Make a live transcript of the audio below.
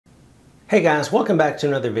Hey guys, welcome back to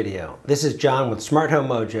another video. This is John with Smart Home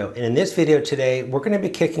Mojo, and in this video today, we're going to be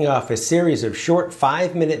kicking off a series of short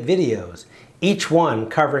 5-minute videos, each one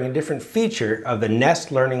covering a different feature of the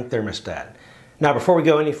Nest Learning Thermostat. Now, before we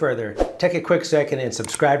go any further, take a quick second and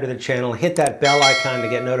subscribe to the channel. Hit that bell icon to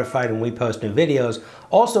get notified when we post new videos.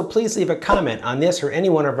 Also, please leave a comment on this or any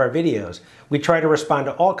one of our videos. We try to respond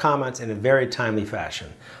to all comments in a very timely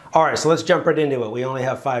fashion. All right, so let's jump right into it. We only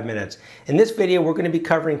have 5 minutes. In this video, we're going to be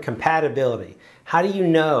covering compatibility. How do you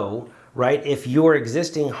know, right, if your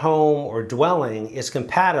existing home or dwelling is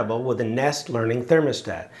compatible with the Nest Learning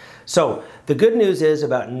Thermostat? So the good news is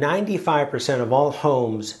about 95% of all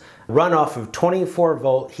homes run off of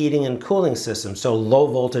 24-volt heating and cooling systems, so low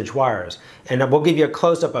voltage wires. And we'll give you a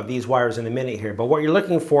close-up of these wires in a minute here, but what you're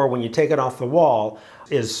looking for when you take it off the wall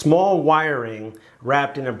is small wiring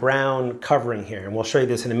wrapped in a brown covering here, and we'll show you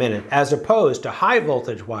this in a minute, as opposed to high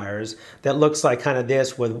voltage wires that looks like kind of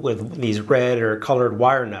this with these red or colored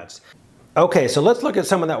wire nuts. Okay, so let's look at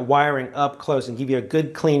some of that wiring up close and give you a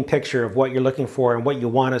good clean picture of what you're looking for and what you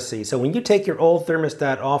want to see. So when you take your old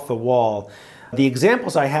thermostat off the wall, the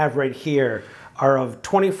examples I have right here are of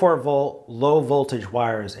 24-volt low voltage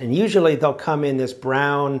wires, and usually they'll come in this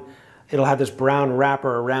brown, it'll have this brown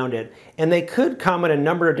wrapper around it, and they could come in a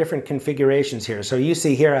number of different configurations here. So you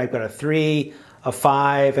see here I've got a 3, a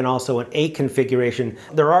 5, and also an 8 configuration.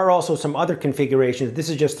 There are also some other configurations. This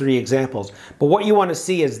is just 3 examples. But what you want to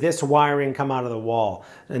see is this wiring come out of the wall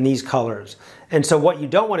in these colors. And so what you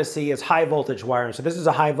don't want to see is high voltage wiring. So this is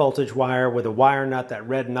a high voltage wire with a wire nut, that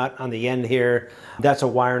red nut on the end here. That's a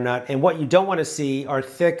wire nut. And what you don't want to see are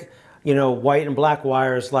thick, white and black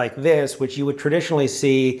wires like this, which you would traditionally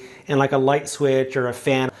see in like a light switch or a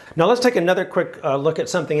fan. Now let's take another quick look at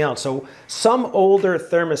something else. So some older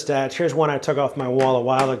thermostats, here's one I took off my wall a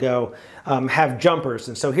while ago, have jumpers.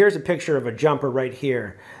 And so here's a picture of a jumper right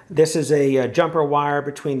here. This is a jumper wire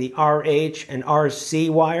between the RH and RC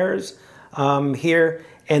wires here.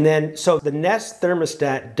 And then, so the Nest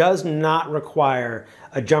thermostat does not require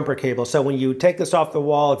a jumper cable. So when you take this off the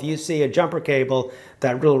wall, if you see a jumper cable,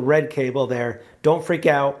 that little red cable there, don't freak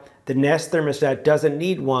out. The Nest thermostat doesn't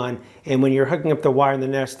need one. And when you're hooking up the wire in the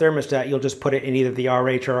Nest thermostat, you'll just put it in either the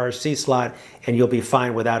RH or RC slot and you'll be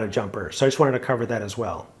fine without a jumper. So I just wanted to cover that as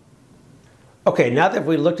well. Okay, now that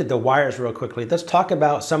we looked at the wires real quickly, let's talk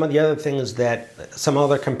about some of the other things some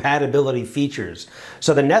other compatibility features.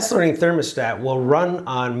 So the Nest Learning Thermostat will run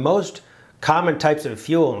on most common types of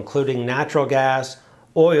fuel, including natural gas,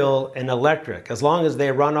 oil, and electric, as long as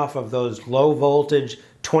they run off of those low voltage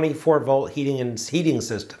 24-volt heating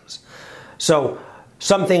systems. So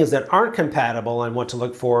some things that aren't compatible and what to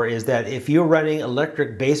look for is that if you're running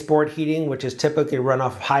electric baseboard heating, which is typically run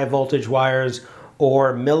off high voltage wires,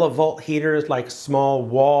 or millivolt heaters like small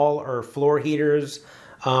wall or floor heaters,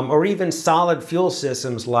 or even solid fuel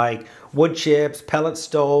systems like wood chips, pellet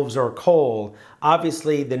stoves, or coal.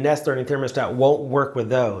 Obviously, the Nest Learning Thermostat won't work with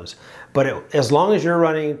those. But as long as you're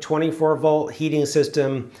running 24-volt heating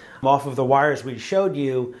system off of the wires we showed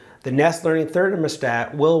you, the Nest Learning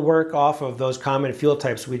Thermostat will work off of those common fuel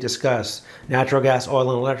types we discussed, natural gas,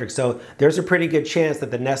 oil, and electric. So there's a pretty good chance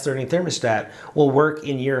that the Nest Learning Thermostat will work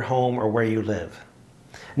in your home or where you live.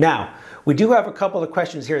 Now, we do have a couple of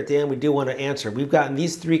questions here at the end we do want to answer. We've gotten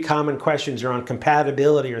these 3 common questions around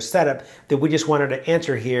compatibility or setup that we just wanted to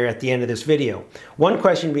answer here at the end of this video. One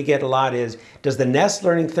question we get a lot is, does the Nest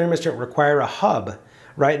Learning Thermostat require a hub?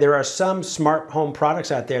 Right? There are some smart home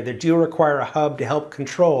products out there that do require a hub to help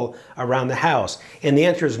control around the house. And the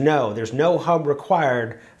answer is no. There's no hub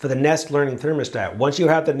required for the Nest Learning Thermostat. Once you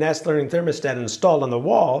have the Nest Learning Thermostat installed on the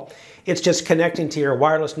wall, it's just connecting to your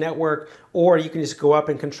wireless network, or you can just go up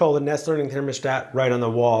and control the Nest Learning Thermostat right on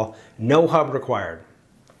the wall. No hub required.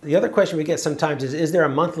 The other question we get sometimes is there a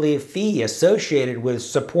monthly fee associated with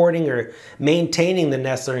supporting or maintaining the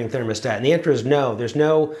Nest Learning Thermostat? And the answer is no.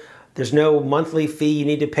 There's no monthly fee you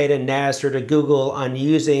need to pay to Nest or to Google on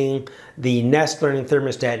using the Nest Learning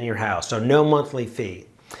Thermostat in your house. So no monthly fee.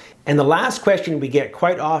 And the last question we get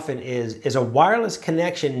quite often is a wireless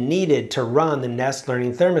connection needed to run the Nest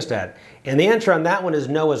Learning Thermostat? And the answer on that one is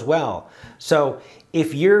no as well. So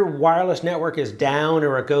if your wireless network is down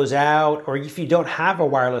or it goes out, or if you don't have a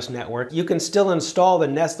wireless network, you can still install the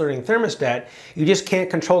Nest Learning Thermostat. You just can't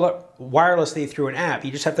control it wirelessly through an app.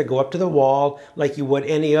 You just have to go up to the wall like you would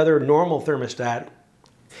any other normal thermostat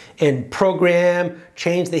and program,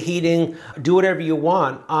 change the heating, do whatever you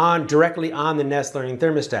want directly on the Nest Learning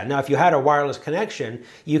Thermostat. Now, if you had a wireless connection,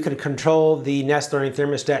 you could control the Nest Learning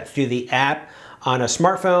Thermostat through the app on a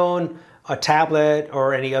smartphone, a tablet,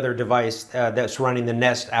 or any other device that's running the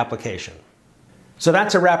Nest application. So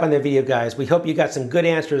that's a wrap on the video, guys. We hope you got some good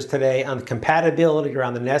answers today on the compatibility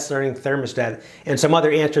around the Nest Thermostat and some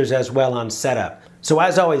other answers as well on setup. So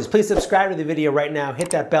as always, please subscribe to the video right now,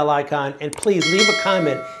 hit that bell icon, and please leave a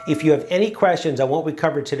comment if you have any questions on what we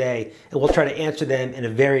covered today, and we'll try to answer them in a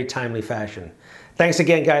very timely fashion. Thanks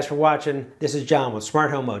again, guys, for watching. This is John with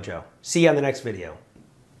Smart Home Mojo. See you on the next video.